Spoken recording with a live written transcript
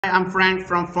Hi, I'm Frank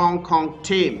from Fonekong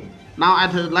team. Now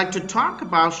I'd like to talk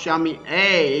about Xiaomi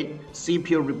 8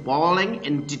 CPU reballing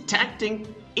and detecting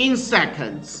in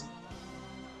seconds.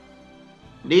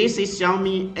 This is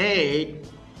Xiaomi 8.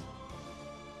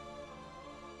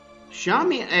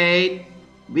 Xiaomi 8,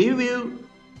 we will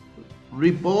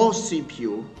reball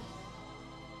CPU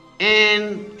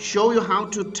and show you how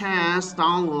to test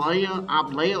down layer,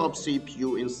 up layer of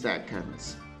CPU in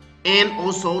seconds. And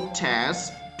also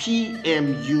test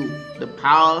PMU, the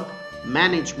power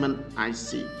management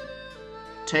IC.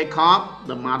 Take off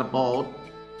the motherboard.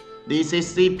 This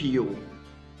is CPU.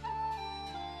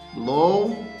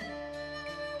 Low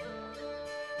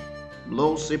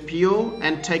CPU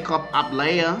and take off up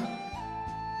layer.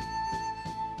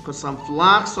 Put some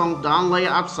flux on down layer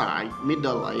upside,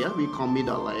 middle layer, we call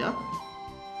middle layer.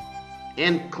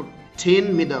 And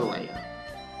thin middle layer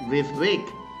with wick.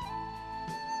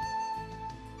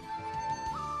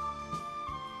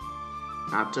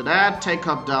 After that, take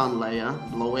up down layer,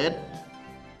 blow it,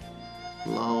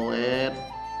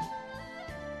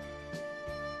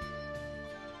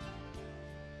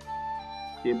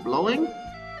 keep blowing,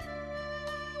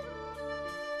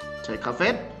 take off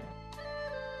it.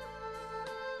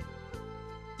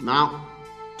 Now,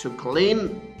 to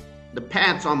clean the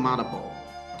pads on motherboard,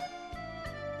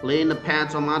 clean the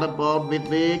pads on motherboard with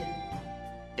wick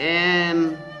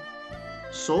and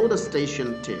solder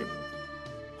station tip.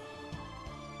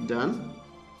 Done.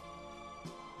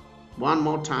 One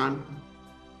more time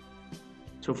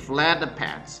to flat the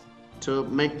pads, to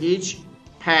make each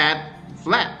pad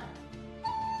flat.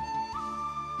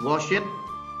 Wash it.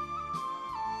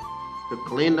 To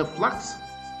clean the flux,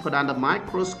 put under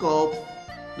microscope.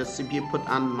 The CPU put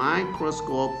on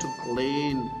microscope to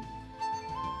clean.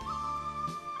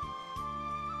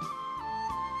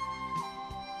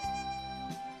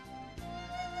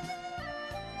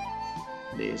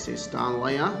 This is down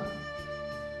layer.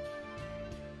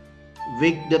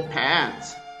 Wick the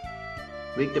pads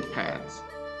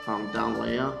on down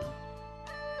layer.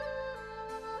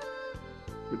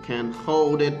 You can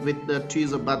hold it with the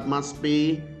tweezer, but must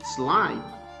be slide.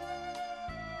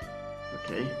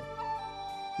 Okay.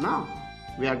 Now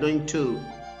we are going to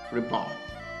reball.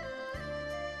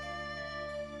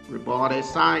 Reball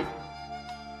this side,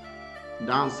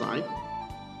 downside.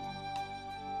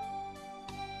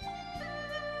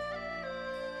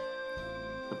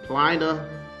 Apply the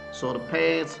solder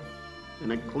pads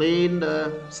and then clean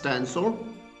the stencil.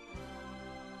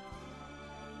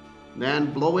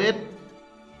 Then blow it.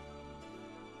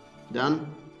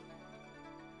 Done.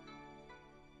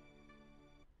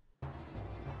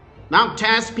 Now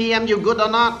test PMU good or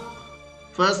not.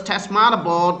 First test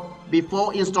motherboard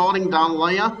before installing down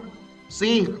layer.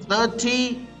 See,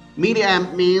 30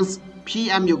 milliamp means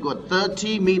PMU good.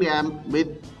 30 milliamp with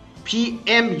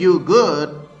PMU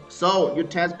good. So you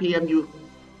test PMU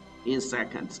in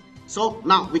seconds. So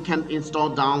now we can install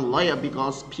down layer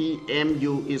because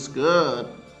PMU is good.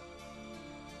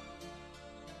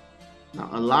 Now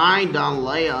align down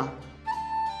layer.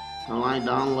 Align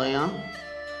down layer.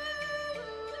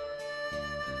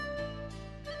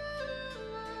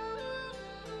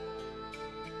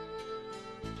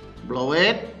 Blow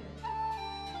it.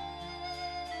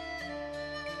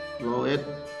 Blow it.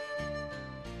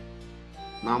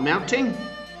 Now melting.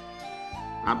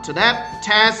 After that,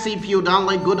 test CPU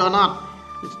downlay good or not.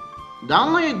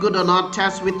 Downlay good or not,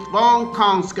 test with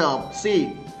Fonekong scope. See,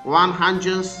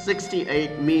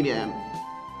 168 milliamp.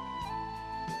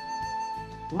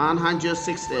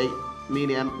 168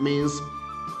 milliamp means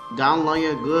down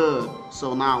layer good.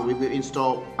 So now we will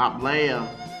install up layer.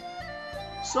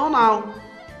 So now,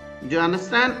 do you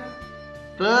understand?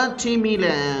 30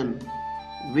 milliamp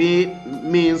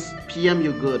means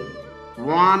PMU good.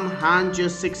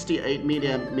 168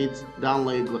 milliamp means down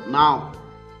layer good. Now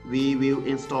we will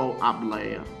install up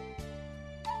layer.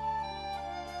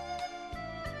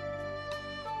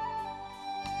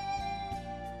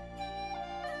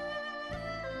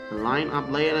 Line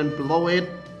up layer and blow it.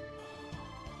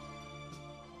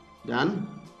 Done.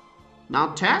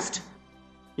 Now test.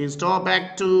 Install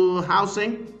back to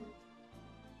housing.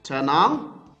 Turn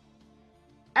on.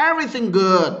 Everything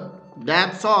good.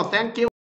 That's all. Thank you.